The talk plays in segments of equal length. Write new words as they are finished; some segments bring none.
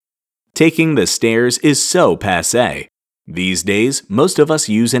Taking the stairs is so passé. These days, most of us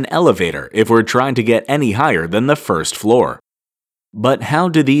use an elevator if we're trying to get any higher than the first floor. But how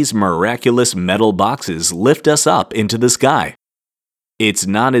do these miraculous metal boxes lift us up into the sky? It's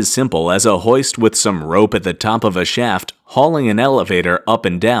not as simple as a hoist with some rope at the top of a shaft hauling an elevator up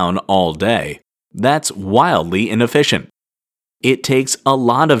and down all day. That's wildly inefficient. It takes a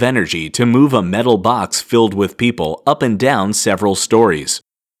lot of energy to move a metal box filled with people up and down several stories.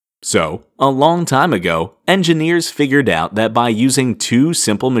 So, a long time ago, engineers figured out that by using two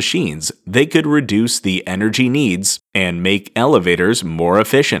simple machines, they could reduce the energy needs and make elevators more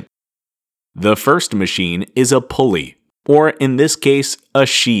efficient. The first machine is a pulley, or in this case, a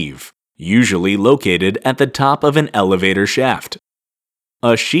sheave, usually located at the top of an elevator shaft.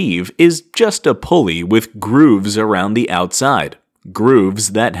 A sheave is just a pulley with grooves around the outside,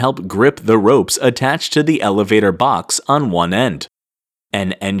 grooves that help grip the ropes attached to the elevator box on one end.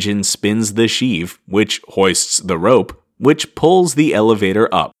 An engine spins the sheave, which hoists the rope, which pulls the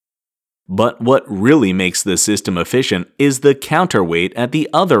elevator up. But what really makes the system efficient is the counterweight at the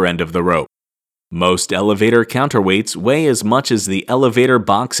other end of the rope. Most elevator counterweights weigh as much as the elevator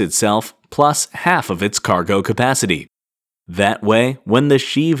box itself plus half of its cargo capacity. That way, when the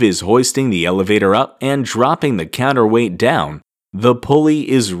sheave is hoisting the elevator up and dropping the counterweight down, the pulley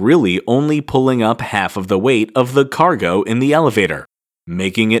is really only pulling up half of the weight of the cargo in the elevator,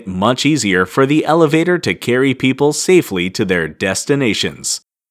 making it much easier for the elevator to carry people safely to their destinations.